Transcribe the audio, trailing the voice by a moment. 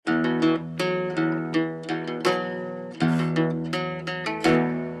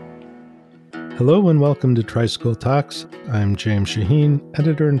Hello and welcome to Tri-School Talks. I'm James Shaheen,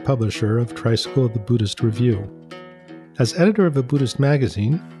 editor and publisher of Tri-School The Buddhist Review. As editor of a Buddhist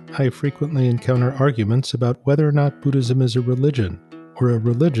magazine, I frequently encounter arguments about whether or not Buddhism is a religion, or a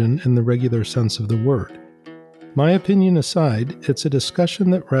religion in the regular sense of the word. My opinion aside, it's a discussion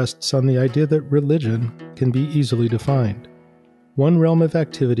that rests on the idea that religion can be easily defined. One realm of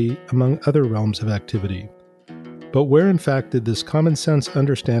activity among other realms of activity. But where in fact did this common sense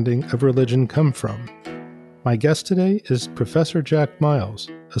understanding of religion come from? My guest today is Professor Jack Miles,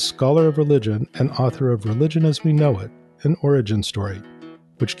 a scholar of religion and author of Religion as We Know It, An Origin Story,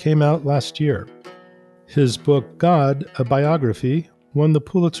 which came out last year. His book, God, A Biography, won the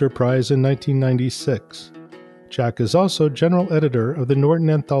Pulitzer Prize in 1996. Jack is also general editor of the Norton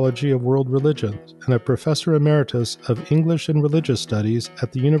Anthology of World Religions and a professor emeritus of English and Religious Studies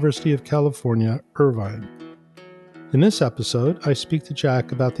at the University of California, Irvine. In this episode, I speak to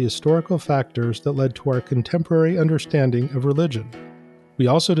Jack about the historical factors that led to our contemporary understanding of religion. We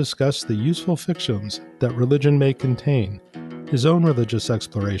also discuss the useful fictions that religion may contain, his own religious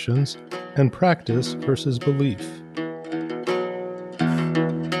explorations, and practice versus belief.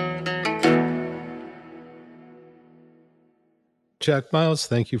 Jack Miles,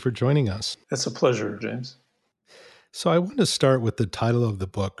 thank you for joining us. It's a pleasure, James. So I want to start with the title of the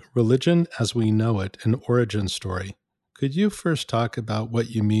book, Religion as We Know It, An Origin Story. Could you first talk about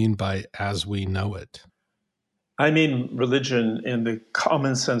what you mean by as we know it? I mean religion in the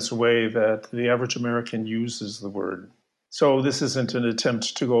common sense way that the average American uses the word. So this isn't an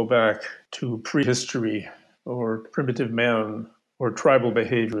attempt to go back to prehistory or primitive man or tribal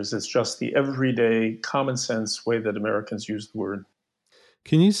behaviors. It's just the everyday common sense way that Americans use the word.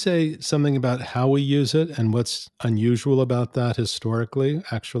 Can you say something about how we use it and what's unusual about that historically?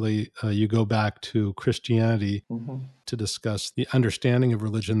 Actually, you go back to Christianity to discuss the understanding of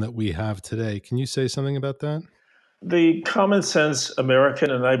religion that we have today. Can you say something about that? The common sense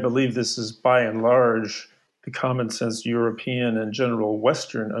American, and I believe this is by and large the common sense European and general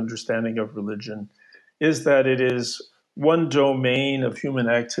Western understanding of religion, is that it is one domain of human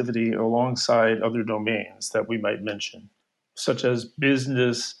activity alongside other domains that we might mention, such as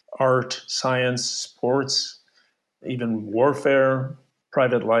business, art, science, sports, even warfare,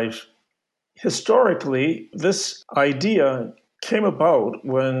 private life. Historically, this idea came about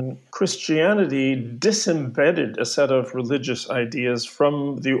when Christianity disembedded a set of religious ideas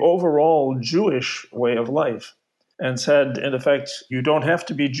from the overall Jewish way of life and said, in effect, you don't have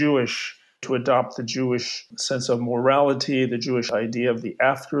to be Jewish to adopt the Jewish sense of morality, the Jewish idea of the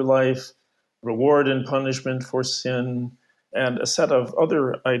afterlife, reward and punishment for sin, and a set of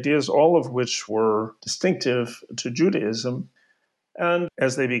other ideas, all of which were distinctive to Judaism. And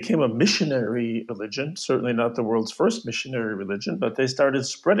as they became a missionary religion, certainly not the world's first missionary religion, but they started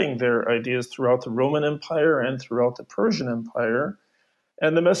spreading their ideas throughout the Roman Empire and throughout the Persian Empire.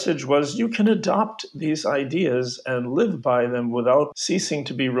 And the message was you can adopt these ideas and live by them without ceasing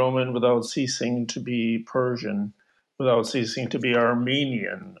to be Roman, without ceasing to be Persian, without ceasing to be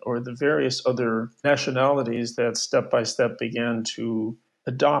Armenian, or the various other nationalities that step by step began to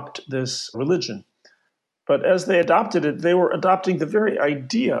adopt this religion. But as they adopted it, they were adopting the very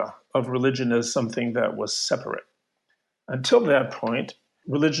idea of religion as something that was separate. Until that point,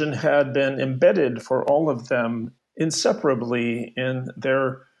 religion had been embedded for all of them inseparably in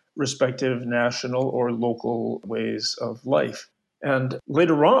their respective national or local ways of life. And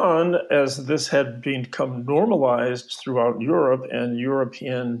later on, as this had become normalized throughout Europe and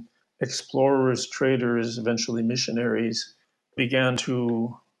European explorers, traders, eventually missionaries began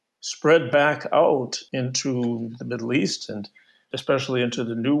to spread back out into the Middle East and especially into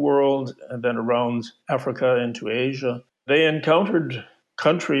the New World and then around Africa into Asia, they encountered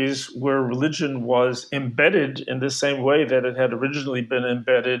countries where religion was embedded in the same way that it had originally been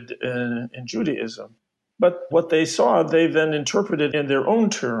embedded in Judaism. But what they saw, they then interpreted in their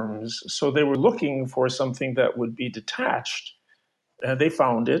own terms. So they were looking for something that would be detached, and they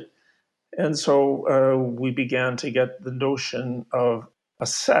found it. And so we began to get the notion of a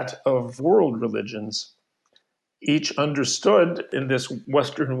set of world religions, each understood in this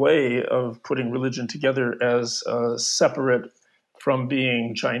Western way of putting religion together as separate from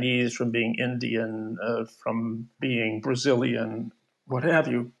being Chinese, from being Indian, from being Brazilian, what have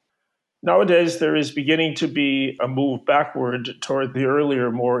you. Nowadays, there is beginning to be a move backward toward the earlier,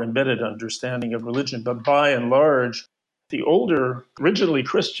 more embedded understanding of religion. But by and large, the older, originally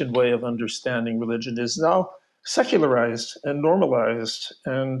Christian way of understanding religion is now secularized and normalized.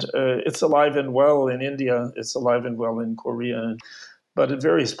 And it's alive and well in India, it's alive and well in Korea, but in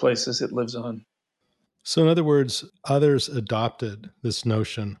various places it lives on. So, in other words, others adopted this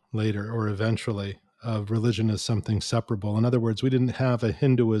notion later or eventually of religion as something separable. In other words, we didn't have a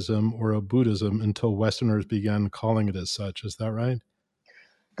Hinduism or a Buddhism until Westerners began calling it as such. Is that right?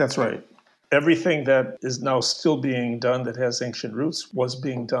 That's right. Everything that is now still being done that has ancient roots was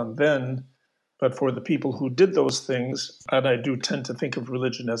being done then. But for the people who did those things, and I do tend to think of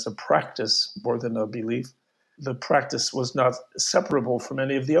religion as a practice more than a belief, the practice was not separable from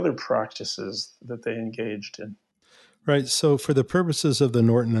any of the other practices that they engaged in. Right. So, for the purposes of the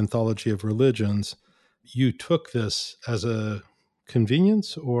Norton Anthology of Religions, you took this as a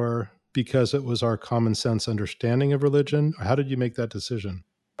convenience or because it was our common sense understanding of religion? How did you make that decision?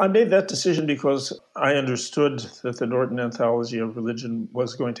 I made that decision because I understood that the Norton Anthology of Religion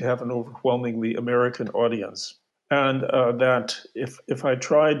was going to have an overwhelmingly American audience. And that if I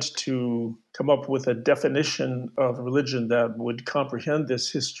tried to come up with a definition of religion that would comprehend this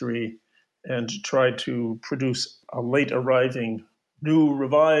history and try to produce a late arriving, new,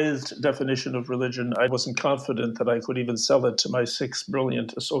 revised definition of religion, I wasn't confident that I could even sell it to my 6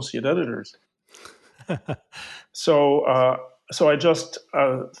 brilliant associate editors. So, so I just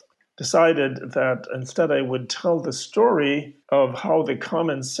decided that instead I would tell the story of how the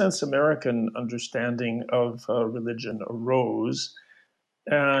common sense American understanding of religion arose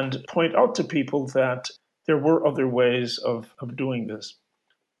and point out to people that there were other ways of doing this.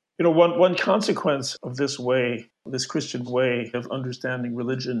 You know, one consequence of this way, this Christian way of understanding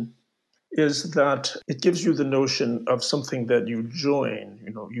religion, is that it gives you the notion of something that you join.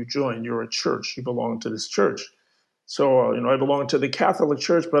 You know, you join, you're a church, you belong to this church. So, I belong to the Catholic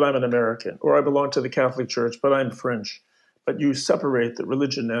Church, but I'm an American, or I belong to the Catholic Church, but I'm French. But you separate the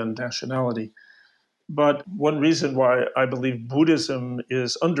religion and nationality. But one reason why I believe Buddhism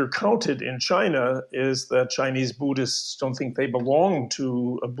is undercounted in China is that Chinese Buddhists don't think they belong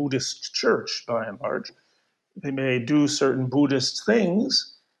to a Buddhist church by and large. They may do certain Buddhist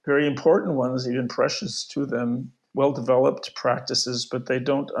things, very important ones, even precious to them, well developed practices, but they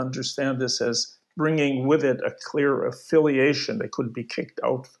don't understand this as bringing with it a clear affiliation. They couldn't be kicked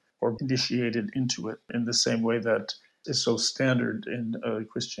out or initiated into it in the same way that is so standard in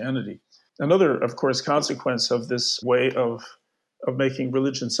Christianity. Another, of course, consequence of this way of making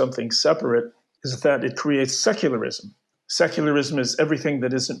religion something separate is that it creates secularism. Secularism is everything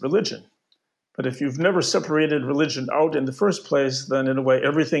that isn't religion. But if you've never separated religion out in the first place, then in a way,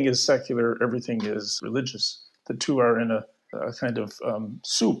 everything is secular, everything is religious. The two are in a kind of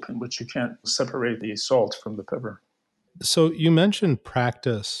soup in which you can't separate the salt from the pepper. So, you mentioned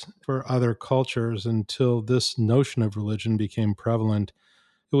practice for other cultures until this notion of religion became prevalent.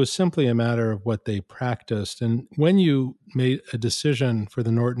 It was simply a matter of what they practiced. And when you made a decision for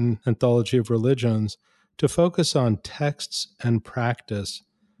the Norton Anthology of Religions to focus on texts and practice,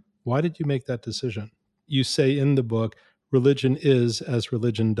 why did you make that decision? You say in the book, religion is as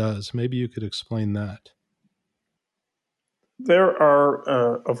religion does. Maybe you could explain that. There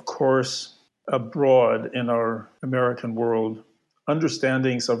are, of course, abroad in our American world,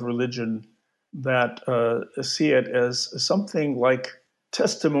 understandings of religion that see it as something like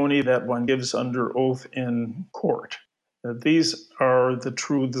testimony that one gives under oath in court. These are the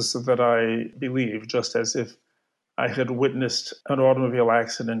truths that I believe, just as if I had witnessed an automobile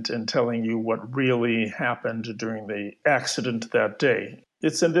accident and telling you what really happened during the accident that day.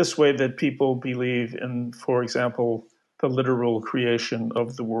 It's in this way that people believe in, for example, the literal creation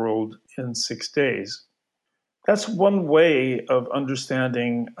of the world in 6 days. That's one way of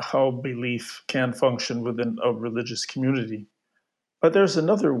understanding how belief can function within a religious community. But there's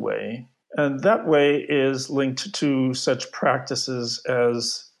another way, and that way is linked to such practices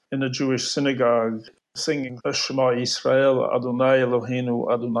as in a Jewish synagogue, singing Shema Yisrael, Adonai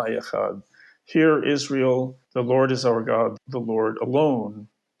Eloheinu, Adonai Echad. Hear Israel, the Lord is our God, the Lord alone.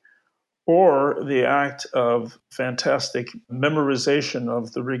 Or the act of fantastic memorization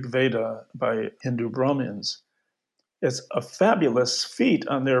of the Rig Veda by Hindu Brahmins. It's a fabulous feat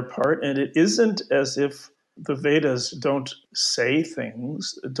on their part, and it isn't as if the Vedas don't say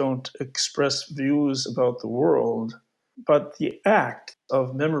things, don't express views about the world, but the act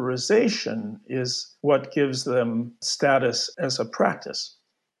of memorization is what gives them status as a practice.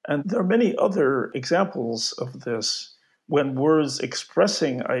 And there are many other examples of this when words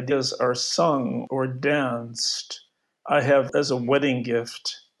expressing ideas are sung or danced. I have, as a wedding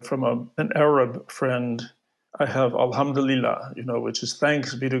gift from an Arab friend, I have Alhamdulillah, which is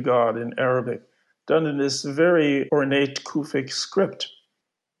thanks be to God in Arabic, done in this very ornate Kufic script.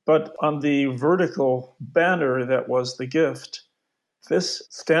 But on the vertical banner that was the gift, this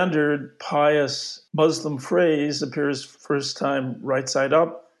standard pious Muslim phrase appears first time right side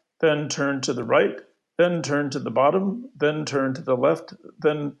up, then turned to the right, then turned to the bottom, then turned to the left,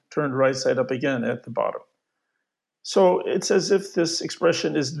 then turned right side up again at the bottom. So it's as if this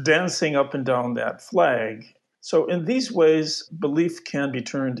expression is dancing up and down that flag. So in these ways, belief can be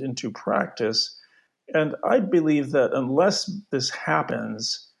turned into practice. And I believe that unless this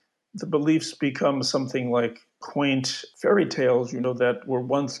happens, the beliefs become something like quaint fairy tales, that were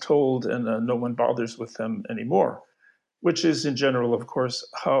once told and no one bothers with them anymore, which is in general, of course,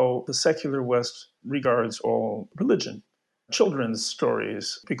 how the secular West regards all religion. Children's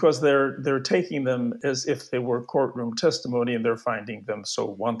stories, because they're taking them as if they were courtroom testimony and they're finding them so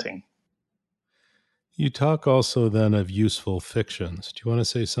wanting. You talk also then of useful fictions. Do you want to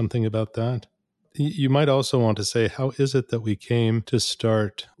say something about that? You might also want to say, how is it that we came to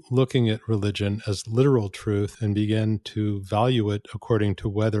start looking at religion as literal truth and begin to value it according to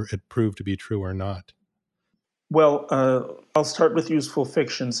whether it proved to be true or not? Well, I'll start with useful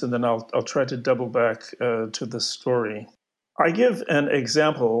fictions and then I'll try to double back to the story. I give an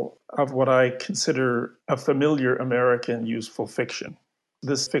example of what I consider a familiar American useful fiction.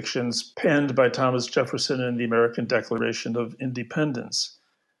 This fiction's penned by Thomas Jefferson in the American Declaration of Independence,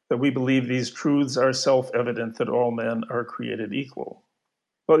 that we believe these truths are self-evident that all men are created equal.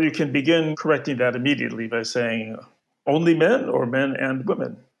 Well, you can begin correcting that immediately by saying only men or men and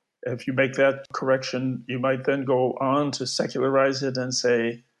women. If you make that correction, you might then go on to secularize it and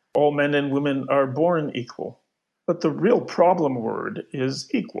say all men and women are born equal. But the real problem word is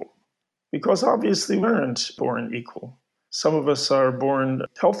equal, because obviously we aren't born equal. Some of us are born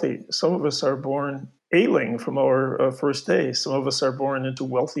healthy. Some of us are born ailing from our first day. Some of us are born into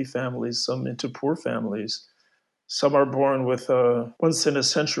wealthy families, some into poor families. Some are born with a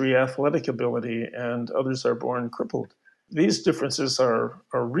once-in-a-century athletic ability, and others are born crippled. These differences are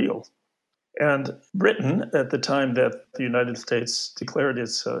real. And Britain, at the time that the United States declared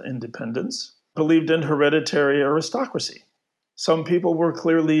its independence, believed in hereditary aristocracy. Some people were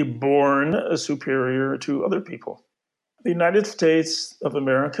clearly born superior to other people. The United States of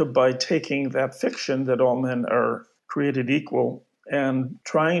America, by taking that fiction that all men are created equal and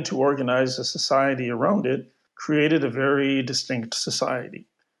trying to organize a society around it, created a very distinct society.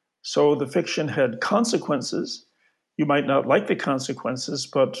 So the fiction had consequences. You might not like the consequences,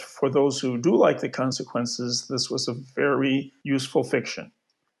 but for those who do like the consequences, this was a very useful fiction.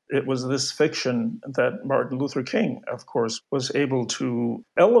 It was this fiction that Martin Luther King, of course, was able to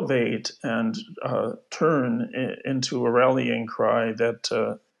elevate and turn into a rallying cry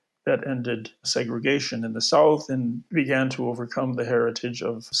that ended segregation in the South and began to overcome the heritage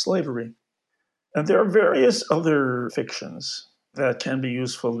of slavery. And there are various other fictions that can be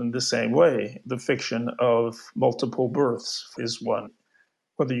useful in the same way. The fiction of multiple births is one.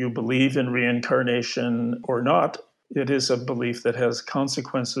 Whether you believe in reincarnation or not, it is a belief that has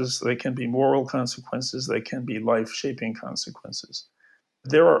consequences. They can be moral consequences. They can be life-shaping consequences.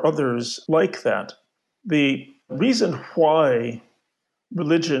 There are others like that. The reason why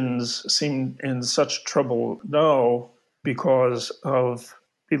religions seem in such trouble now because of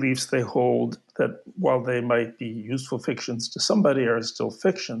beliefs they hold that, while they might be useful fictions to somebody, are still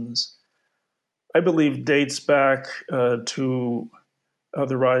fictions, I believe dates back to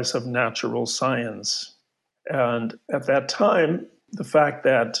the rise of natural science. And at that time, the fact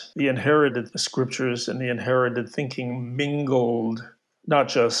that the inherited scriptures and the inherited thinking mingled not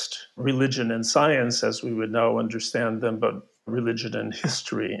just religion and science as we would now understand them, but religion and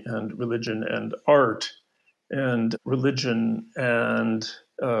history and religion and art and religion and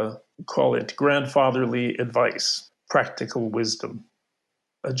call it grandfatherly advice, practical wisdom.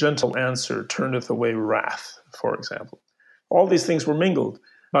 A gentle answer turneth away wrath, for example. All these things were mingled.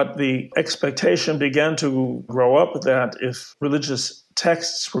 But the expectation began to grow up that if religious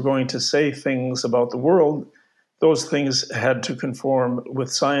texts were going to say things about the world, those things had to conform with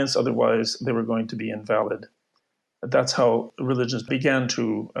science, otherwise they were going to be invalid. That's how religions began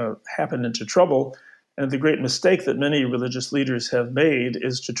to happen into trouble. And the great mistake that many religious leaders have made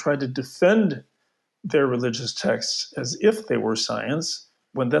is to try to defend their religious texts as if they were science,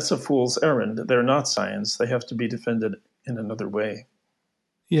 when that's a fool's errand. They're not science. They have to be defended in another way.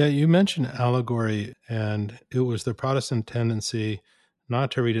 Yeah, you mentioned allegory, and it was the Protestant tendency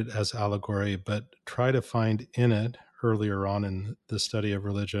not to read it as allegory, but try to find in it, earlier on in the study of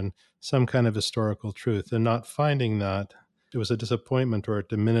religion, some kind of historical truth. And not finding that, it was a disappointment or it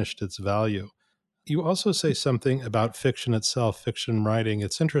diminished its value. You also say something about fiction itself, fiction writing.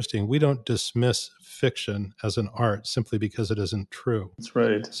 It's interesting. We don't dismiss fiction as an art simply because it isn't true. That's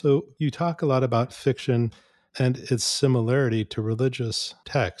right. So you talk a lot about fiction and its similarity to religious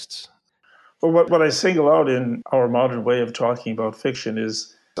texts. Well, what I single out in our modern way of talking about fiction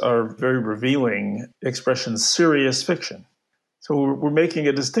is are very revealing expressions, serious fiction. So we're making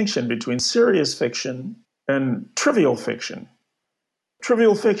a distinction between serious fiction and trivial fiction.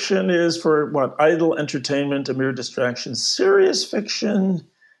 Trivial fiction is for idle entertainment, a mere distraction. Serious fiction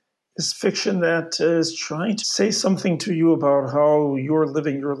is fiction that is trying to say something to you about how you're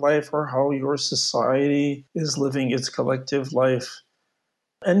living your life or how your society is living its collective life.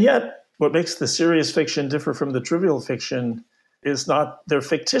 And yet, what makes the serious fiction differ from the trivial fiction is not their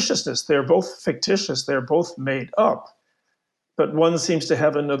fictitiousness. They're both fictitious, they're both made up. But one seems to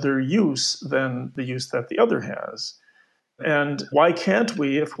have another use than the use that the other has. And why can't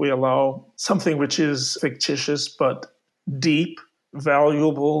we, if we allow something which is fictitious but deep,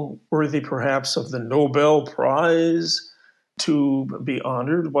 valuable, worthy perhaps of the Nobel Prize to be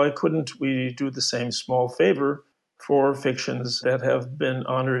honored, why couldn't we do the same small favor for fictions that have been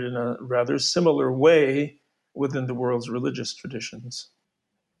honored in a rather similar way within the world's religious traditions?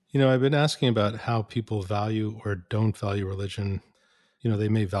 I've been asking about how people value or don't value religion. They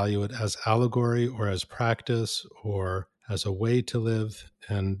may value it as allegory or as practice or as a way to live.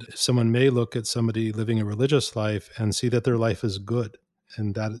 And someone may look at somebody living a religious life and see that their life is good.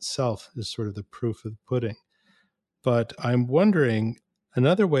 And that itself is sort of the proof of the pudding. But I'm wondering,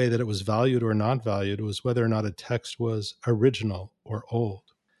 another way that it was valued or not valued was whether or not a text was original or old.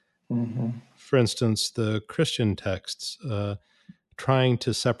 Mm-hmm. For instance, the Christian texts, trying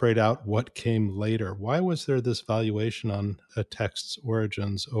to separate out what came later. Why was there this valuation on a text's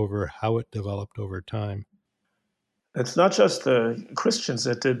origins over how it developed over time? It's not just the Christians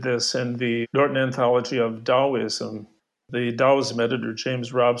that did this. In the Norton Anthology of Taoism, the Taoism editor,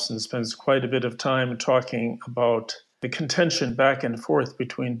 James Robson, spends quite a bit of time talking about the contention back and forth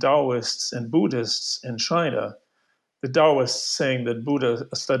between Taoists and Buddhists in China. The Taoists saying that Buddha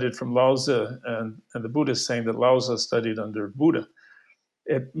studied from Lao Tzu, and the Buddhists saying that Lao Tzu studied under Buddha.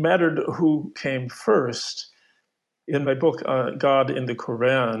 It mattered who came first. In my book, God in the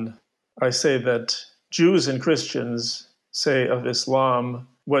Quran, I say that Jews and Christians say of Islam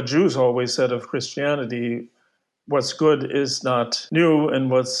what Jews always said of Christianity: what's good is not new,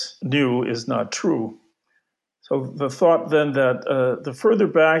 and what's new is not true. So the thought then that the further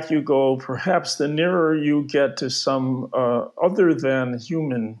back you go, perhaps the nearer you get to some other than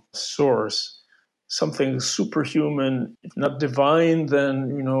human source, something superhuman, if not divine,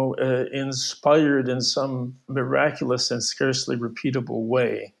 then inspired in some miraculous and scarcely repeatable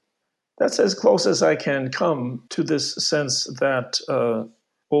way. That's as close as I can come to this sense that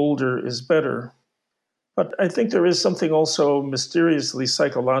older is better. But I think there is something also mysteriously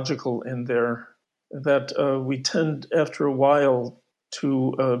psychological in there, that we tend, after a while,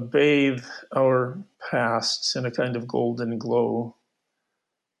 to bathe our pasts in a kind of golden glow.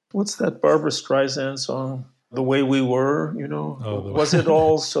 What's that Barbra Streisand song? The Way We Were, Was it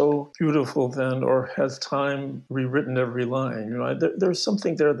all so beautiful then, or has time rewritten every line? There's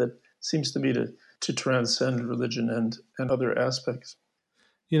something there that seems to me to transcend religion and other aspects.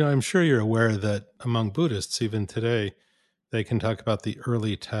 I'm sure you're aware that among Buddhists, even today, they can talk about the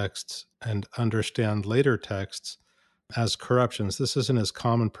early texts and understand later texts as corruptions. This isn't as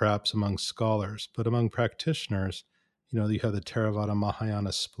common perhaps among scholars, but among practitioners, you have the Theravada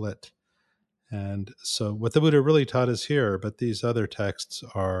Mahayana split. And so what the Buddha really taught is here, but these other texts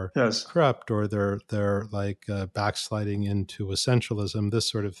are Yes. corrupt, or they're like backsliding into essentialism, this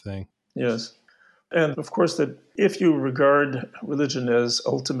sort of thing. Yes. And of course, that if you regard religion as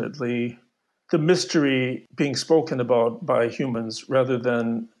ultimately the mystery being spoken about by humans rather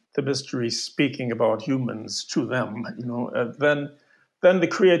than the mystery speaking about humans to them, then the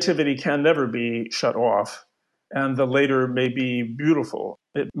creativity can never be shut off, and the later may be beautiful.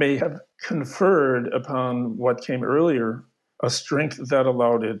 It may have conferred upon what came earlier a strength that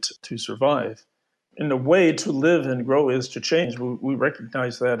allowed it to survive. In a way, to live and grow is to change. We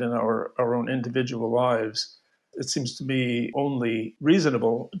recognize that in our own individual lives. It seems to be only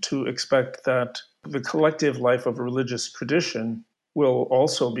reasonable to expect that the collective life of a religious tradition will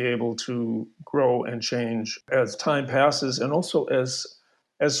also be able to grow and change as time passes, and also as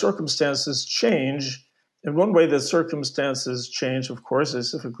circumstances change. And one way that circumstances change, of course,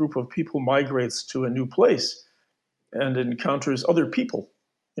 is if a group of people migrates to a new place and encounters other people.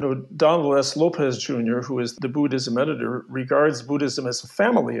 Donald S. Lopez Jr., who is the Buddhism editor, regards Buddhism as a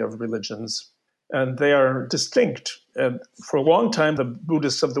family of religions, and they are distinct. And for a long time, the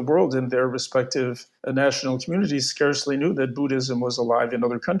Buddhists of the world in their respective national communities scarcely knew that Buddhism was alive in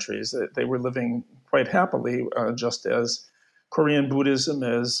other countries. They were living quite happily, just as Korean Buddhism,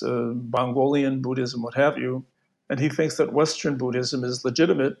 as Mongolian Buddhism, what have you. And he thinks that Western Buddhism is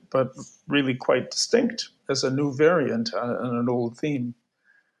legitimate, but really quite distinct as a new variant on an old theme.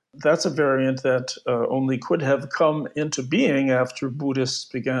 That's a variant that only could have come into being after Buddhists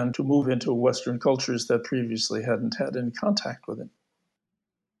began to move into Western cultures that previously hadn't had any contact with it.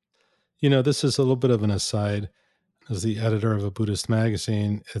 This is a little bit of an aside. As the editor of a Buddhist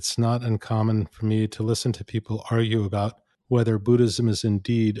magazine, it's not uncommon for me to listen to people argue about whether Buddhism is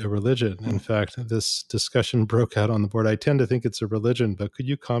indeed a religion. In fact, this discussion broke out on the board. I tend to think it's a religion, but could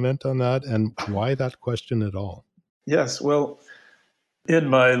you comment on that and why that question at all? Yes, well, in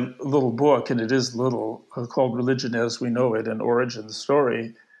my little book, and it is little, called Religion as We Know It, an Origin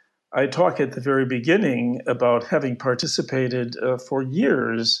Story, I talk at the very beginning about having participated for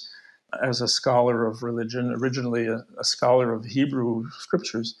years as a scholar of religion, originally a scholar of Hebrew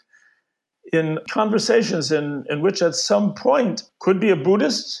scriptures, in conversations in which at some point could be a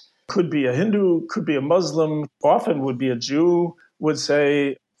Buddhist, could be a Hindu, could be a Muslim, often would be a Jew, would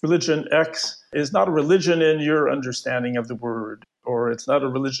say religion X is not a religion in your understanding of the word, or it's not a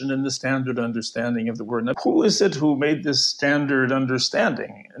religion in the standard understanding of the word. Now, who is it who made this standard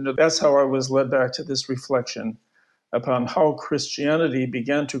understanding? And that's how I was led back to this reflection upon how Christianity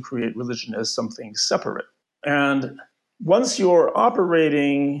began to create religion as something separate. And once you're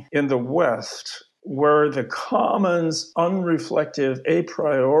operating in the West, where the commons unreflective a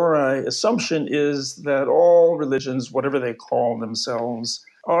priori assumption is that all religions, whatever they call themselves,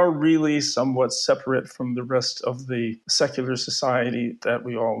 are really somewhat separate from the rest of the secular society that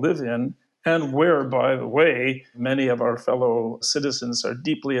we all live in, and where, by the way, many of our fellow citizens are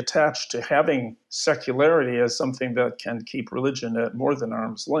deeply attached to having secularity as something that can keep religion at more than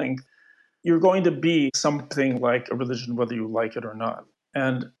arm's length, you're going to be something like a religion whether you like it or not.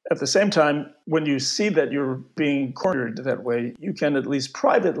 And at the same time, when you see that you're being cornered that way, you can at least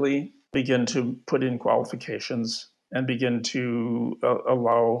privately begin to put in qualifications and begin to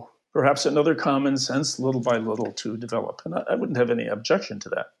allow perhaps another common sense little by little to develop. And I wouldn't have any objection to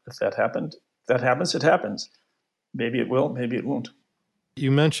that. If that happened, that happens, it happens. Maybe it will, maybe it won't.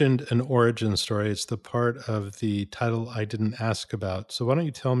 You mentioned an origin story. It's the part of the title I didn't ask about. So why don't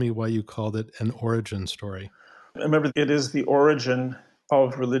you tell me why you called it an origin story? Remember, it is the origin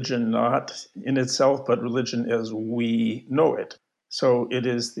of religion, not in itself, but religion as we know it. So it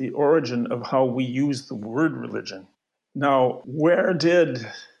is the origin of how we use the word religion. Now, where did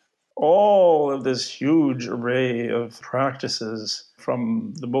all of this huge array of practices,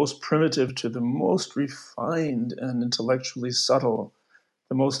 from the most primitive to the most refined and intellectually subtle,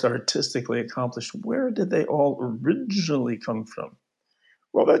 the most artistically accomplished, where did they all originally come from?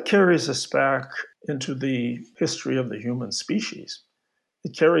 Well, that carries us back into the history of the human species.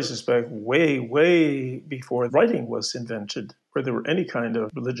 It carries us back way, way before writing was invented, where there were any kind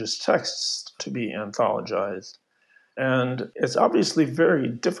of religious texts to be anthologized. And it's obviously very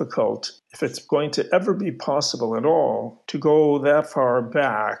difficult, if it's going to ever be possible at all, to go that far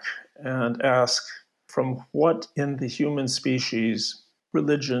back and ask from what in the human species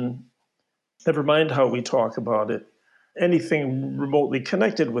religion, never mind how we talk about it, anything remotely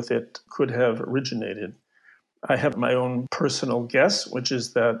connected with it could have originated. I have my own personal guess, which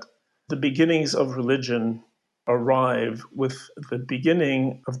is that the beginnings of religion arrive with the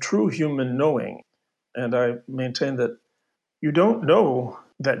beginning of true human knowing. And I maintain that you don't know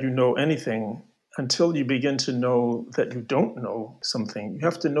that you know anything until you begin to know that you don't know something. You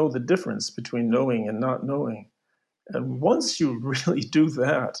have to know the difference between knowing and not knowing. And once you really do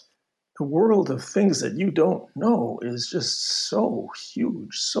that, the world of things that you don't know is just so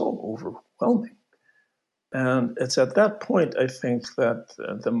huge, so overwhelming. And it's at that point, I think, that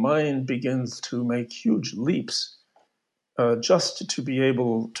the mind begins to make huge leaps just to be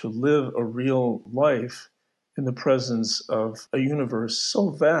able to live a real life in the presence of a universe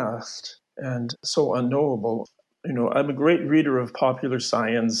so vast and so unknowable. I'm a great reader of popular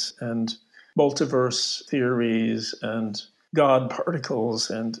science and multiverse theories and God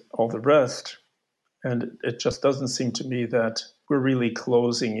particles and all the rest. And it just doesn't seem to me that we're really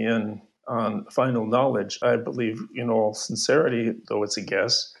closing in on final knowledge. I believe, in all sincerity, though it's a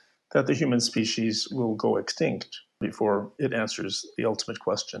guess, that the human species will go extinct before it answers the ultimate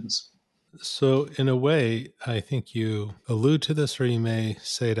questions. So, in a way, I think you allude to this, or you may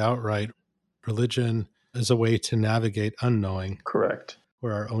say it outright. Religion is a way to navigate unknowing Correct.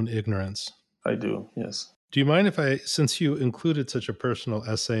 or our own ignorance. I do, yes. Do you mind if since you included such a personal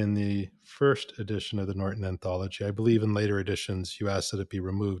essay in the first edition of the Norton Anthology, I believe in later editions you asked that it be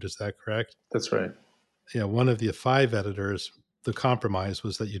removed. Is that correct? That's right. Yeah, one of the 5 editors, the compromise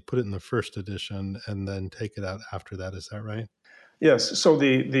was that you'd put it in the first edition and then take it out after that. Is that right? Yes. So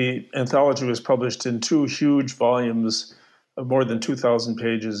the anthology was published in 2 huge volumes of more than 2,000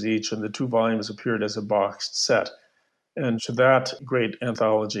 pages each, and the 2 volumes appeared as a boxed set. And to that great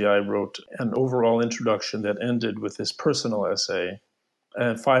anthology, I wrote an overall introduction that ended with this personal essay.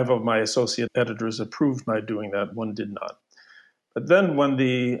 And 5 of my associate editors approved my doing that, one did not. But then when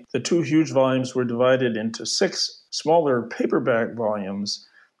the 2 huge volumes were divided into 6 smaller paperback volumes,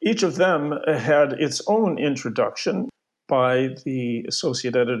 each of them had its own introduction by the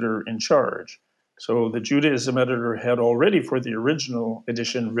associate editor in charge. So the Judaism editor had already, for the original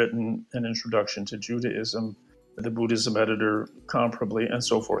edition, written an introduction to Judaism, the Buddhism editor comparably, and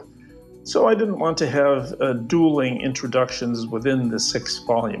so forth. So I didn't want to have dueling introductions within the 6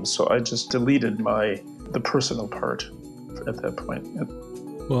 volumes, so I just deleted the personal part at that point.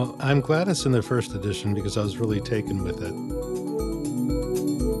 Well, I'm glad it's in the first edition because I was really taken with it.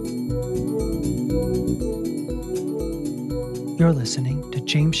 You're listening to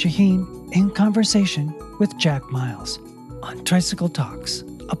James Shaheen in conversation with Jack Miles on Tricycle Talks,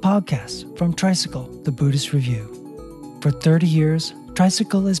 a podcast from Tricycle, the Buddhist Review. For 30 years,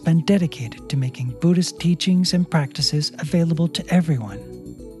 Tricycle has been dedicated to making Buddhist teachings and practices available to everyone.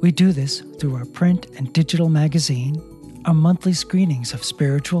 We do this through our print and digital magazine, our monthly screenings of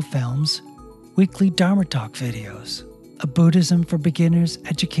spiritual films, weekly Dharma Talk videos, a Buddhism for Beginners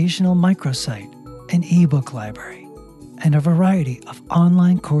educational microsite, an ebook library, and a variety of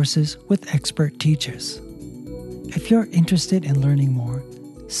online courses with expert teachers. If you're interested in learning more,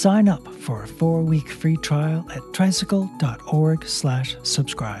 sign up for a 4-week free trial at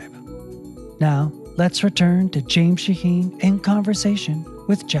tricycle.org/subscribe. Now, let's return to James Shaheen in conversation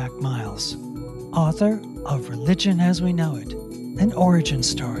with Jack Miles, author of Religion as We Know It, an origin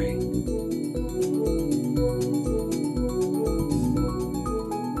story.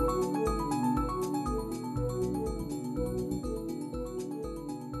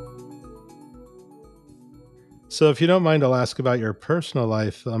 So if you don't mind, I'll ask about your personal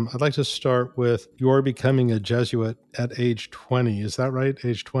life. I'd like to start with your becoming a Jesuit at age 20. Is that right?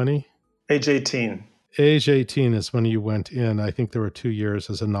 Age 20? Age 18. Age 18 is when you went in. I think there were 2 years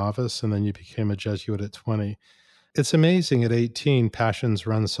as a novice, and then you became a Jesuit at 20. It's amazing at 18, passions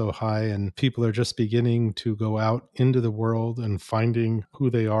run so high, and people are just beginning to go out into the world and finding who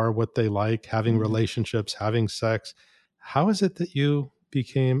they are, what they like, having relationships, having sex. How is it that you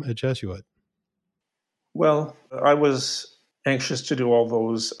became a Jesuit? Well, I was anxious to do all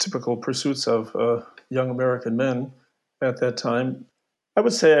those typical pursuits of young American men at that time. I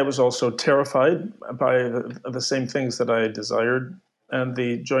would say I was also terrified by the same things that I desired. And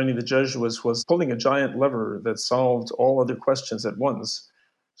the joining the Jesuits was pulling a giant lever that solved all other questions at once.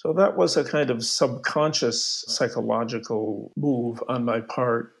 So that was a kind of subconscious psychological move on my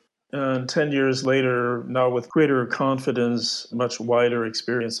part. And 10 years later, now with greater confidence, much wider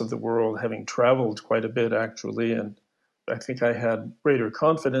experience of the world, having traveled quite a bit actually, and I think I had greater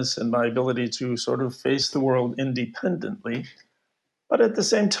confidence in my ability to sort of face the world independently. But at the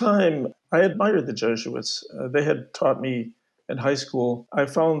same time, I admired the Jesuits. They had taught me in high school. I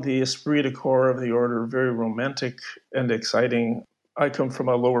found the esprit de corps of the order very romantic and exciting. I come from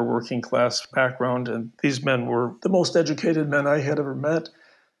a lower working class background, and these men were the most educated men I had ever met.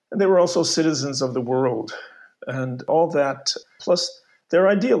 And they were also citizens of the world. And all that, plus their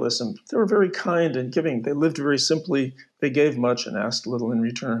idealism. They were very kind and giving. They lived very simply. They gave much and asked little in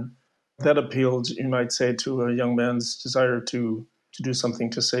return. That appealed, you might say, to a young man's desire to do something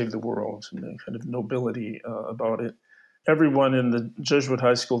to save the world, and a kind of nobility about it. Everyone in the Jesuit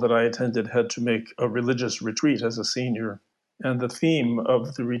high school that I attended had to make a religious retreat as a senior. And the theme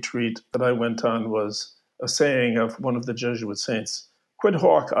of the retreat that I went on was a saying of one of the Jesuit saints, Quid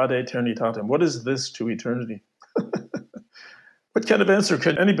hoc ad aeternitatem? What is this to eternity? What kind of answer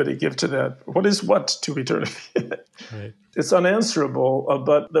can anybody give to that? What is what to eternity? Right. It's unanswerable,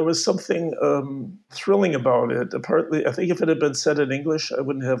 but there was something thrilling about it. Partly, I think if it had been said in English, I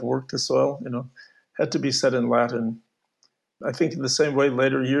wouldn't have worked as well. Had to be said in Latin. I think in the same way,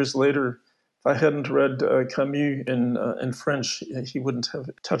 years later, if I hadn't read Camus in French, he wouldn't have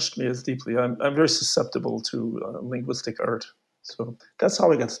touched me as deeply. I'm very susceptible to linguistic art. So that's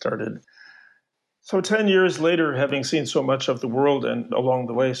how I got started. So 10 years later, having seen so much of the world and along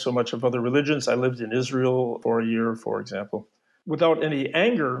the way so much of other religions, I lived in Israel for a year, for example. Without any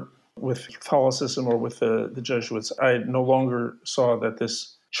anger with Catholicism or with the Jesuits, I no longer saw that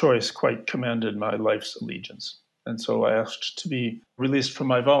this choice quite commanded my life's allegiance. And so I asked to be released from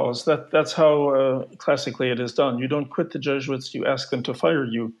my vows. That's how classically it is done. You don't quit the Jesuits, you ask them to fire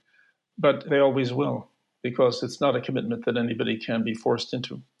you, but they always will, because it's not a commitment that anybody can be forced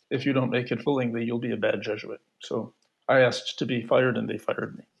into. If you don't make it willingly, you'll be a bad Jesuit. So I asked to be fired, and they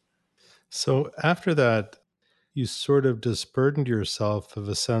fired me. So after that, you sort of disburdened yourself of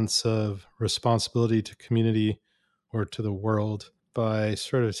a sense of responsibility to community. or to the world by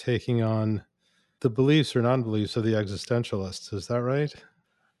sort of taking on the beliefs or non-beliefs of the existentialists. Is that right?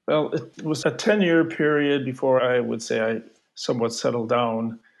 Well, it was a 10-year period before I would say I somewhat settled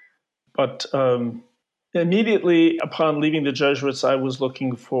down. But immediately upon leaving the Jesuits, I was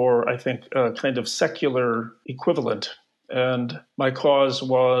looking for, I think, a kind of secular equivalent. And my cause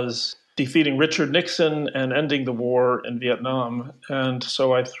was defeating Richard Nixon and ending the war in Vietnam. And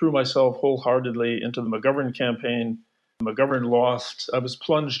so I threw myself wholeheartedly into the McGovern campaign. McGovern lost. I was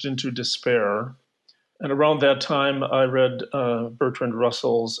plunged into despair. And around that time, I read Bertrand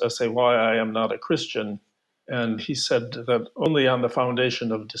Russell's essay, Why I Am Not a Christian. And he said that only on the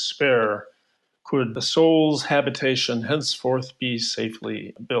foundation of despair could the soul's habitation henceforth be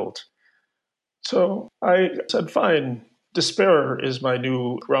safely built. So I said, fine, despair is my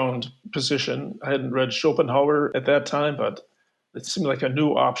new ground position. I hadn't read Schopenhauer at that time, but it seemed like a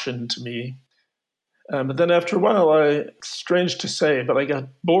new option to me. But then after a while, strange to say, but I got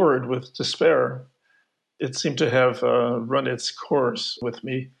bored with despair. It seemed to have run its course with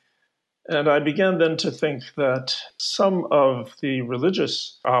me. And I began then to think that some of the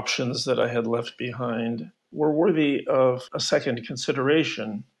religious options that I had left behind were worthy of a second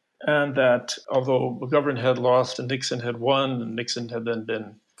consideration. And that although McGovern had lost and Nixon had won, and Nixon had then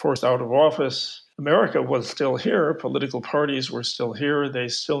been forced out of office, America was still here. Political parties were still here. They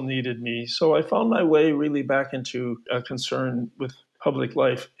still needed me. So I found my way really back into a concern with public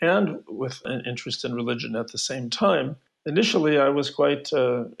life and with an interest in religion at the same time. Initially, I was quite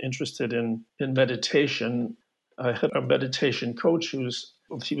interested in meditation. I had a meditation coach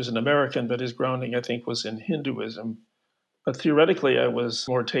he was an American, but his grounding, I think, was in Hinduism. But theoretically, I was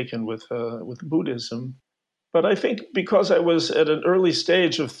more taken with Buddhism. But I think because I was at an early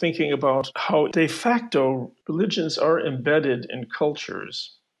stage of thinking about how de facto religions are embedded in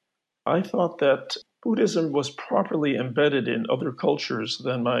cultures, I thought that Buddhism was properly embedded in other cultures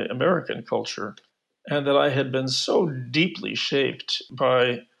than my American culture, and that I had been so deeply shaped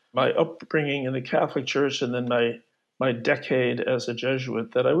by my upbringing in the Catholic Church and then my decade as a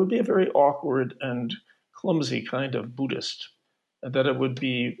Jesuit that I would be a very awkward and clumsy kind of Buddhist, and that it would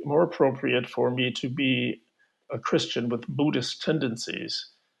be more appropriate for me to be a Christian with Buddhist tendencies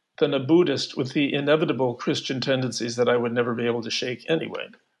than a Buddhist with the inevitable Christian tendencies that I would never be able to shake anyway.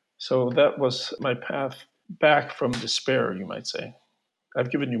 So that was my path back from despair, you might say. I've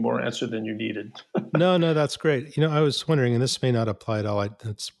given you more answer than you needed. No, that's great. I was wondering, and this may not apply at all.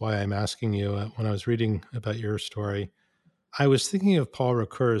 That's why I'm asking you. When I was reading about your story, I was thinking of Paul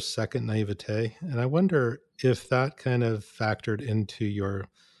Ricoeur's Second Naivete, and I wonder if that kind of factored into your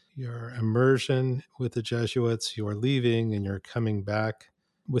immersion with the Jesuits, your leaving and your coming back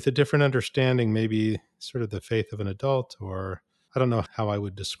with a different understanding, maybe sort of the faith of an adult, or I don't know how I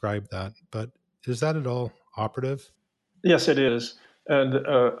would describe that, but is that at all operative? Yes, it is. And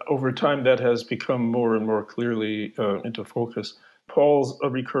over time, that has become more and more clearly into focus. Paul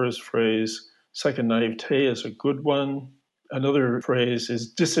Ricoeur's phrase, second naivete, is a good one. Another phrase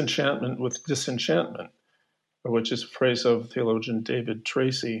is disenchantment with disenchantment, which is a phrase of theologian David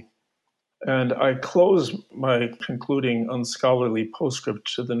Tracy. And I close my concluding unscholarly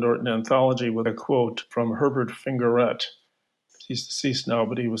postscript to the Norton Anthology with a quote from Herbert Fingaret. He's deceased now,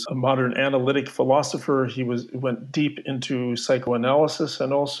 but he was a modern analytic philosopher. He went deep into psychoanalysis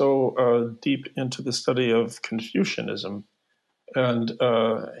and also deep into the study of Confucianism. And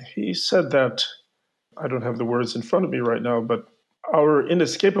he said that, I don't have the words in front of me right now, but our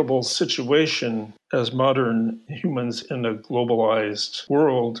inescapable situation as modern humans in a globalized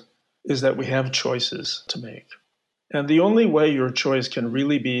world is that we have choices to make. And the only way your choice can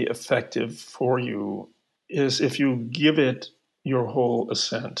really be effective for you is if you give it your whole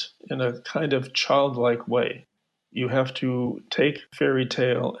assent in a kind of childlike way. You have to take fairy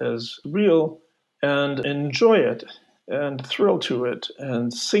tale as real and enjoy it and thrill to it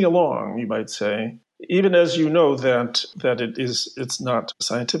and sing along, you might say, even as you know that it's not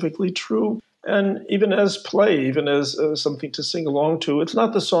scientifically true. And even as play, even as something to sing along to, it's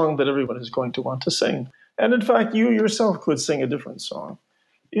not the song that everyone is going to want to sing. And in fact, you yourself could sing a different song.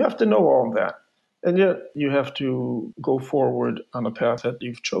 You have to know all that. And yet you have to go forward on a path that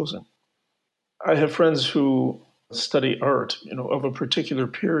you've chosen. I have friends who study art, of a particular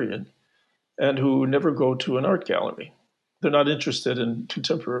period, and who never go to an art gallery. They're not interested in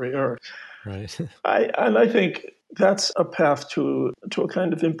contemporary art. Right. I think that's a path to a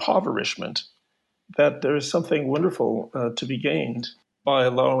kind of impoverishment, that there is something wonderful to be gained by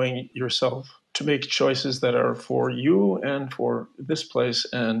allowing yourself to make choices that are for you and for this place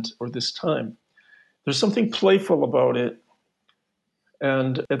and for this time. There's something playful about it.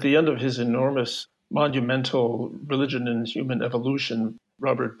 And at the end of his enormous monumental Religion and Human Evolution,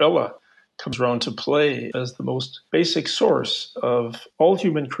 Robert Bellah, comes around to play as the most basic source of all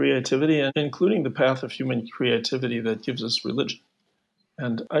human creativity, and including the path of human creativity that gives us religion.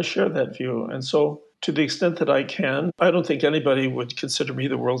 And I share that view. And so, to the extent that I can, I don't think anybody would consider me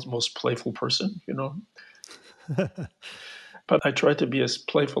the world's most playful person, but I try to be as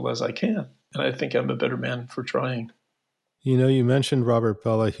playful as I can. And I think I'm a better man for trying. You mentioned Robert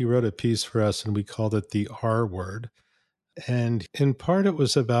Bellah. He wrote a piece for us, and we called it the R word. And in part, it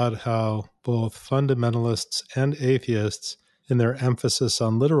was about how both fundamentalists and atheists, in their emphasis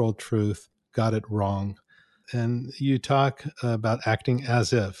on literal truth, got it wrong. And you talk about acting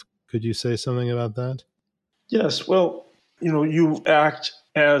as if. Could you say something about that? Yes. Well, you act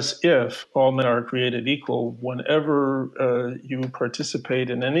as if all men are created equal whenever you participate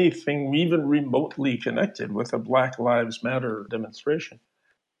in anything even remotely connected with a Black Lives Matter demonstration.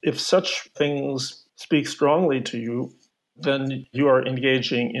 If such things speak strongly to you, then you are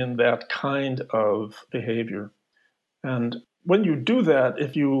engaging in that kind of behavior. And when you do that,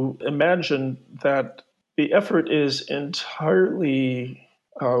 if you imagine that the effort is entirely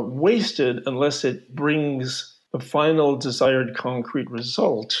wasted unless it brings the final desired concrete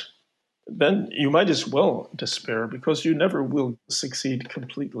result, then you might as well despair because you never will succeed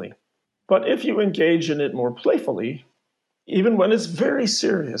completely. But if you engage in it more playfully, even when it's very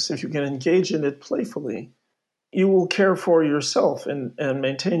serious, if you can engage in it playfully, you will care for yourself and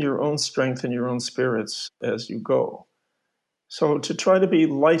maintain your own strength and your own spirits as you go. So to try to be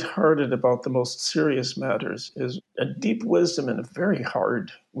lighthearted about the most serious matters is a deep wisdom and a very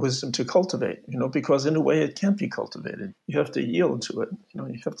hard wisdom to cultivate, because in a way it can't be cultivated. You have to yield to it.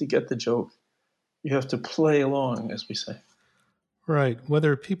 You have to get the joke. You have to play along, as we say. Right.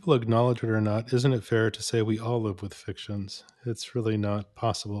 Whether people acknowledge it or not, isn't it fair to say we all live with fictions? It's really not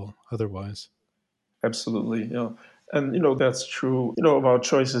possible otherwise. Absolutely. And that's true, about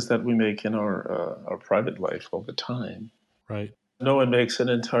choices that we make in our private life all the time. Right. No one makes an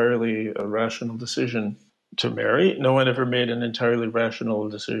entirely rational decision to marry. No one ever made an entirely rational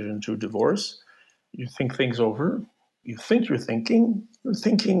decision to divorce. You think things over. You think you're thinking. You're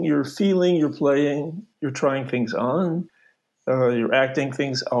thinking, you're feeling, you're playing, you're trying things on. You're acting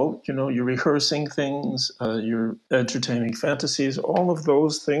things out, you're rehearsing things, you're entertaining fantasies. All of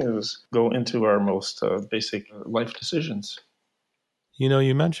those things go into our most basic life decisions.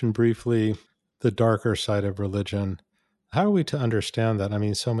 You mentioned briefly the darker side of religion. How are we to understand that? I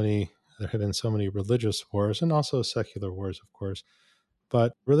mean, there have been so many religious wars and also secular wars, of course,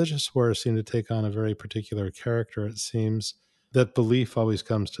 but religious wars seem to take on a very particular character. It seems that belief always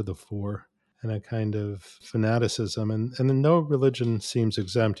comes to the fore, and a kind of fanaticism. And no religion seems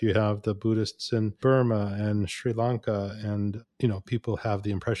exempt. You have the Buddhists in Burma and Sri Lanka, and people have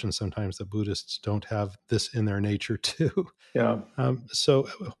the impression sometimes that Buddhists don't have this in their nature too. Yeah. So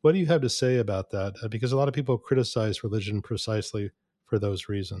what do you have to say about that? Because a lot of people criticize religion precisely for those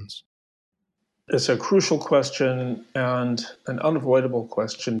reasons. It's a crucial question and an unavoidable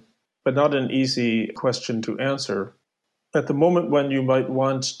question, but not an easy question to answer. At the moment when you might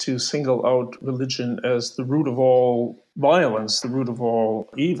want to single out religion as the root of all violence, the root of all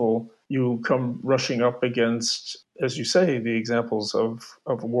evil, you come rushing up against, as you say, the examples of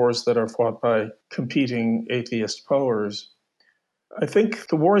wars that are fought by competing atheist powers. I think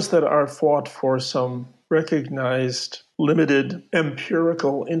the wars that are fought for some recognized, limited,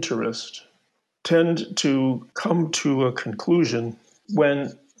 empirical interest tend to come to a conclusion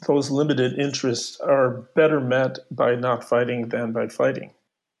when those limited interests are better met by not fighting than by fighting.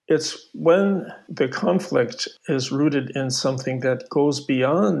 It's when the conflict is rooted in something that goes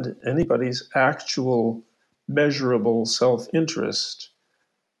beyond anybody's actual measurable self-interest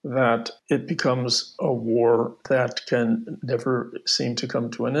that it becomes a war that can never seem to come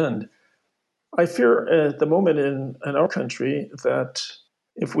to an end. I fear at the moment in our country that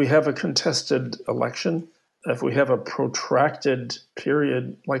if we have a contested election, if we have a protracted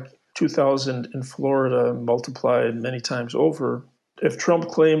period like 2000 in Florida multiplied many times over, if Trump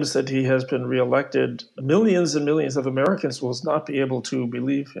claims that he has been reelected, millions and millions of Americans will not be able to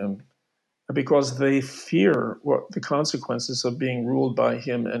believe him because they fear what the consequences of being ruled by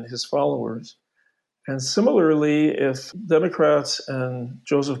him and his followers. And similarly, if Democrats and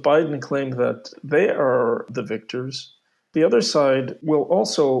Joseph Biden claim that they are the victors, the other side will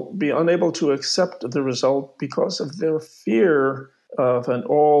also be unable to accept the result because of their fear of an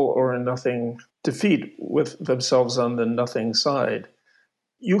all or nothing defeat with themselves on the nothing side.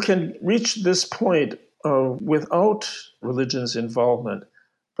 You can reach this point without religion's involvement,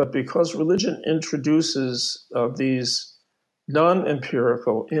 but because religion introduces these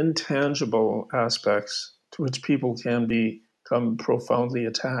non-empirical, intangible aspects to which people can become profoundly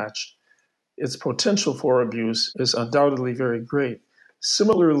attached, its potential for abuse is undoubtedly very great.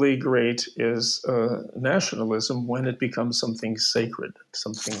 Similarly great is nationalism when it becomes something sacred,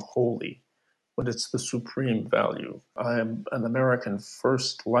 something holy, when it's the supreme value. I am an American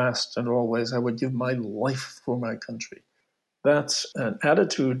first, last, and always. I would give my life for my country. That's an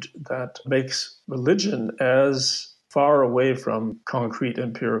attitude that makes religion as far away from concrete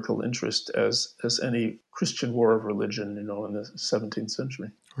empirical interest as any Christian war of religion, in the 17th century.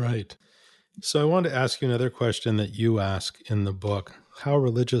 Right. So I want to ask you another question that you ask in the book. How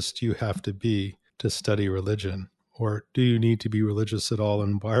religious do you have to be to study religion? Or do you need to be religious at all?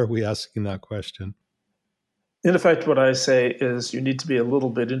 And why are we asking that question? In effect, what I say is you need to be a little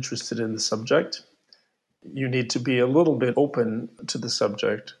bit interested in the subject. You need to be a little bit open to the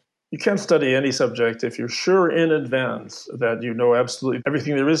subject. You can't study any subject if you're sure in advance that you know absolutely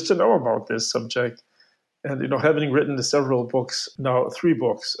everything there is to know about this subject. And, having written several books, now 3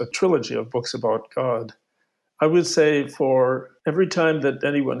 books, a trilogy of books about God, I would say for every time that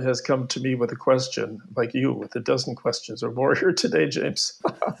anyone has come to me with a question, like you, with a dozen questions or more here today, James,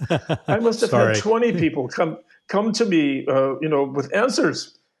 I must have had 20 people come to me, with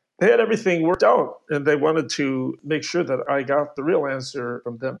answers. They had everything worked out, and they wanted to make sure that I got the real answer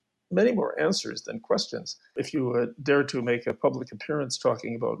from them. Many more answers than questions, if you dare to make a public appearance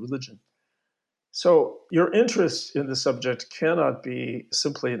talking about religion. So your interest in the subject cannot be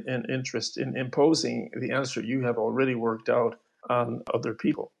simply an interest in imposing the answer you have already worked out on other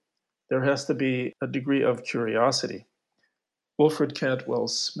people. There has to be a degree of curiosity. Wilfred Cantwell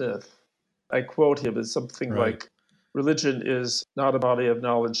Smith, I quote him as something like, religion is not a body of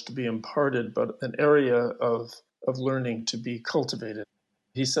knowledge to be imparted, but an area of learning to be cultivated.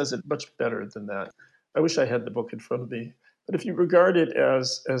 He says it much better than that. I wish I had the book in front of me. But if you regard it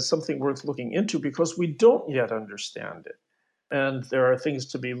as something worth looking into because we don't yet understand it, and there are things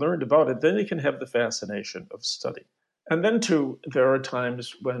to be learned about it, then it can have the fascination of study. And then, too, there are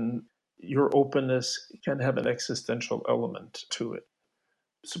times when your openness can have an existential element to it.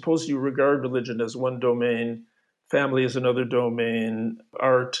 Suppose you regard religion as one domain, family as another domain,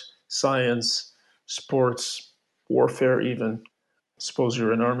 art, science, sports, warfare even. Suppose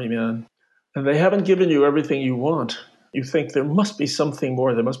you're an army man, and they haven't given you everything you want. You think there must be something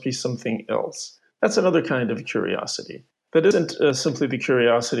more, there must be something else. That's another kind of curiosity. That isn't simply the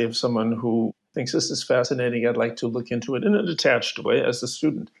curiosity of someone who thinks this is fascinating, I'd like to look into it in a detached way as a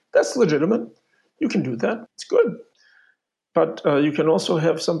student. That's legitimate. You can do that. It's good. But you can also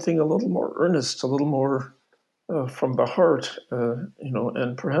have something a little more earnest, a little more from the heart,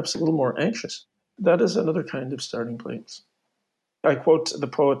 and perhaps a little more anxious. That is another kind of starting place. I quote the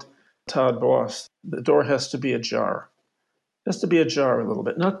poet Todd Boss, the door has to be ajar. It has to be ajar a little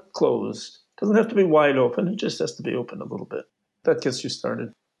bit, not closed. It doesn't have to be wide open. It just has to be open a little bit. That gets you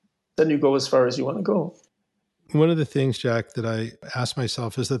started. Then you go as far as you want to go. One of the things, Jack, that I ask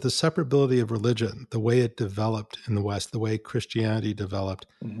myself is that the separability of religion, the way it developed in the West, the way Christianity developed,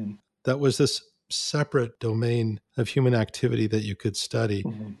 that was this separate domain of human activity that you could study,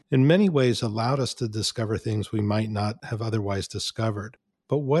 in many ways allowed us to discover things we might not have otherwise discovered.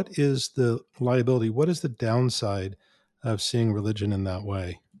 But what is the liability? What is the downside of seeing religion in that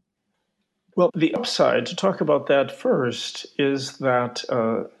way? Well, the upside, to talk about that first, is that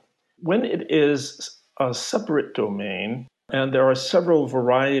when it is a separate domain, and there are several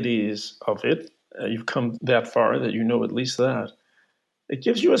varieties of it, you've come that far that you know at least that, it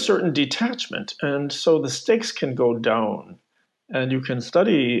gives you a certain detachment. And so the stakes can go down, and you can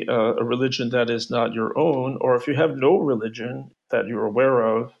study a religion that is not your own, or if you have no religion that you're aware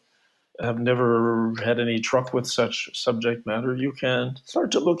of, have never had any truck with such subject matter, you can start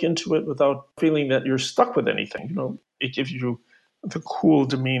to look into it without feeling that you're stuck with anything. It gives you the cool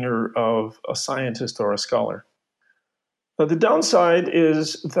demeanor of a scientist or a scholar. But the downside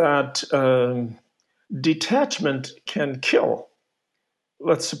is that detachment can kill.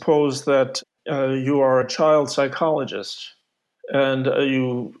 Let's suppose that you are a child psychologist and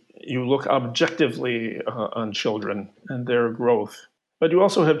you look objectively on children and their growth. But you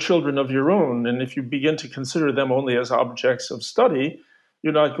also have children of your own, and if you begin to consider them only as objects of study,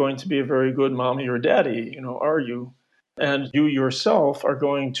 you're not going to be a very good mommy or daddy, are you? And you yourself are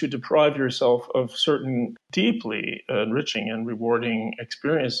going to deprive yourself of certain deeply enriching and rewarding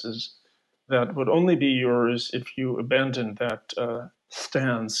experiences that would only be yours if you abandoned that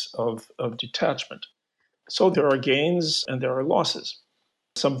stance of detachment. So there are gains and there are losses.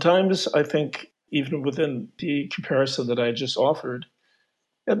 Sometimes I think, even within the comparison that I just offered,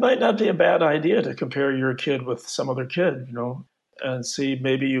 it might not be a bad idea to compare your kid with some other kid, and see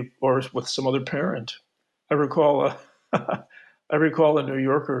maybe or with some other parent. I recall a New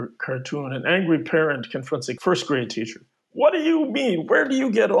Yorker cartoon. An angry parent confronts a first grade teacher. What do you mean? Where do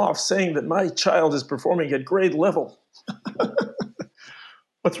you get off saying that my child is performing at grade level?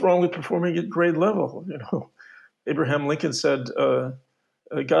 What's wrong with performing at grade level? Abraham Lincoln said,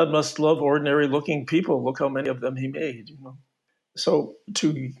 God must love ordinary looking people. Look how many of them he made. So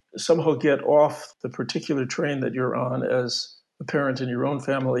to somehow get off the particular train that you're on as a parent in your own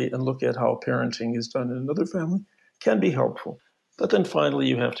family and look at how parenting is done in another family can be helpful. But then finally,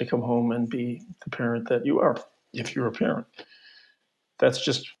 you have to come home and be the parent that you are, if you're a parent. That's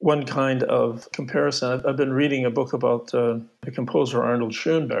just one kind of comparison. I've been reading a book about the composer Arnold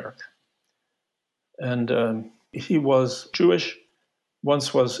Schoenberg. And he was Jewish,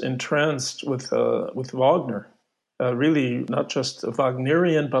 once was entranced with Wagner. Really not just a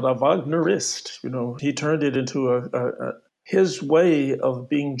Wagnerian, but a Wagnerist. He turned it into his way of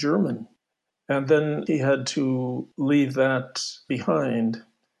being German. And then he had to leave that behind.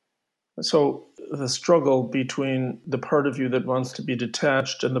 So the struggle between the part of you that wants to be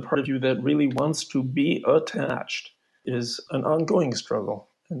detached and the part of you that really wants to be attached is an ongoing struggle.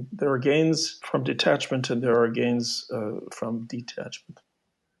 And there are gains from detachment and there are gains from detachment.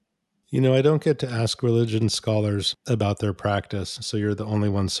 I don't get to ask religion scholars about their practice, so you're the only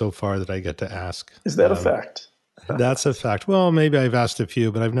one so far that I get to ask. Is that a fact? That's a fact. Well, maybe I've asked a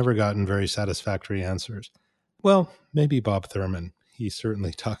few, but I've never gotten very satisfactory answers. Well, maybe Bob Thurman. He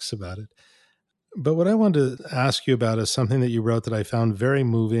certainly talks about it. But what I wanted to ask you about is something that you wrote that I found very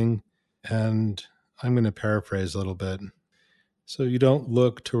moving, and I'm going to paraphrase a little bit. So you don't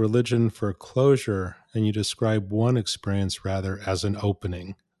look to religion for closure, and you describe one experience rather as an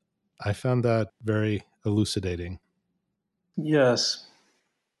opening. I found that very elucidating. Yes.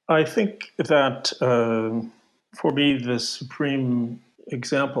 I think that for me, the supreme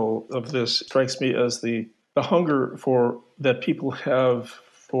example of this strikes me as the hunger that people have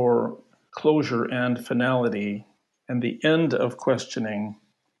for closure and finality and the end of questioning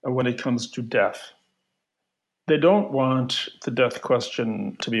when it comes to death. They don't want the death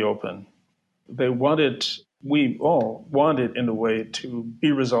question to be open. They want it, we all want it in a way to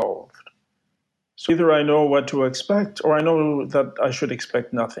be resolved. So either I know what to expect or I know that I should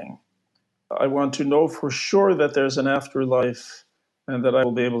expect nothing. I want to know for sure that there's an afterlife and that I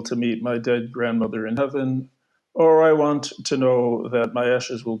will be able to meet my dead grandmother in heaven, or I want to know that my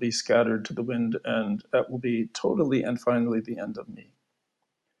ashes will be scattered to the wind and that will be totally and finally the end of me.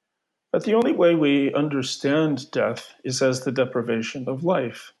 But the only way we understand death is as the deprivation of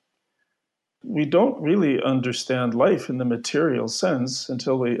life. We don't really understand life in the material sense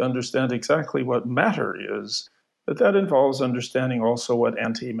until we understand exactly what matter is. But that involves understanding also what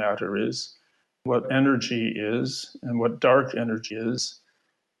antimatter is, what energy is, and what dark energy is.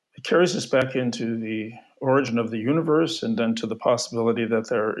 It carries us back into the origin of the universe and then to the possibility that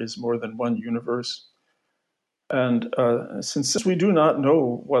there is more than one universe. And since we do not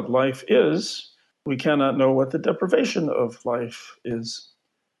know what life is, we cannot know what the deprivation of life is.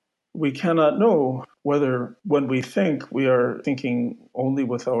 We cannot know whether when we think, we are thinking only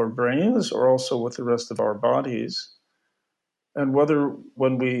with our brains or also with the rest of our bodies. And whether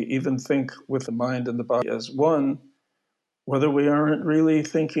when we even think with the mind and the body as one, whether we aren't really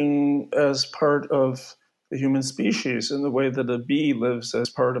thinking as part of the human species in the way that a bee lives as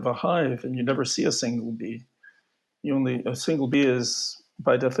part of a hive, and you never see a single bee. A single bee is,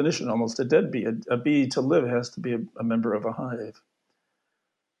 by definition, almost a dead bee. A bee to live has to be a member of a hive.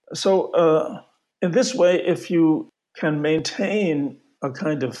 So in this way, if you can maintain a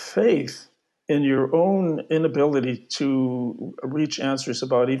kind of faith in your own inability to reach answers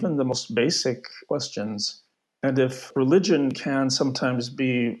about even the most basic questions, and if religion can sometimes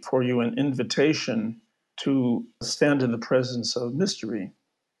be for you an invitation to stand in the presence of mystery,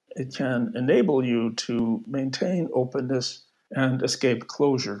 it can enable you to maintain openness and escape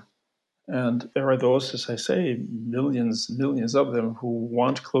closure. And there are those, as I say, millions of them who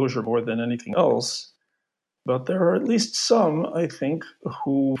want closure more than anything else. But there are at least some, I think,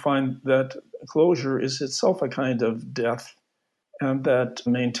 who find that closure is itself a kind of death, and that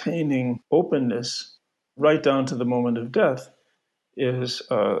maintaining openness right down to the moment of death is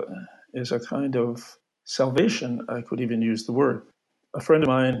a kind of salvation. I could even use the word. A friend of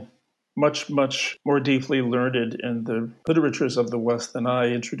mine, much more deeply learned in the literatures of the West than I,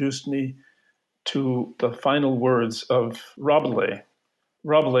 introduced me to the final words of Rabelais.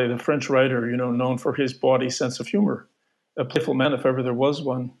 Rabelais, the French writer, known for his bawdy sense of humor, a playful man if ever there was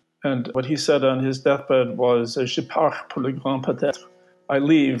one. And what he said on his deathbed was, "Je pars pour le grand peut-être." I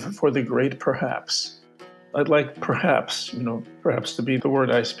leave for the great perhaps. I'd like perhaps to be the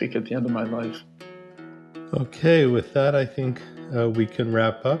word I speak at the end of my life. Okay, with that, I think we can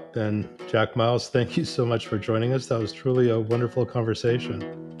wrap up. And Jack Miles, thank you so much for joining us. That was truly a wonderful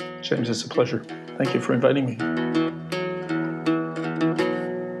conversation. James, it's a pleasure. Thank you for inviting me.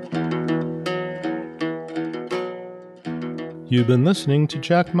 You've been listening to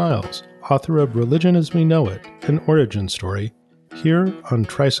Jack Miles, author of Religion as We Know It, an origin story, here on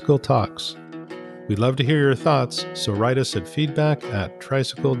Tricycle Talks. We'd love to hear your thoughts, so write us at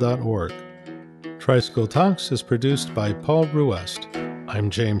feedback@tricycle.org. Tricycle Talks is produced by Paul Ruest. I'm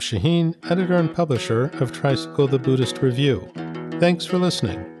James Shaheen, editor and publisher of Tricycle the Buddhist Review. Thanks for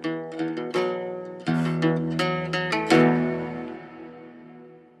listening.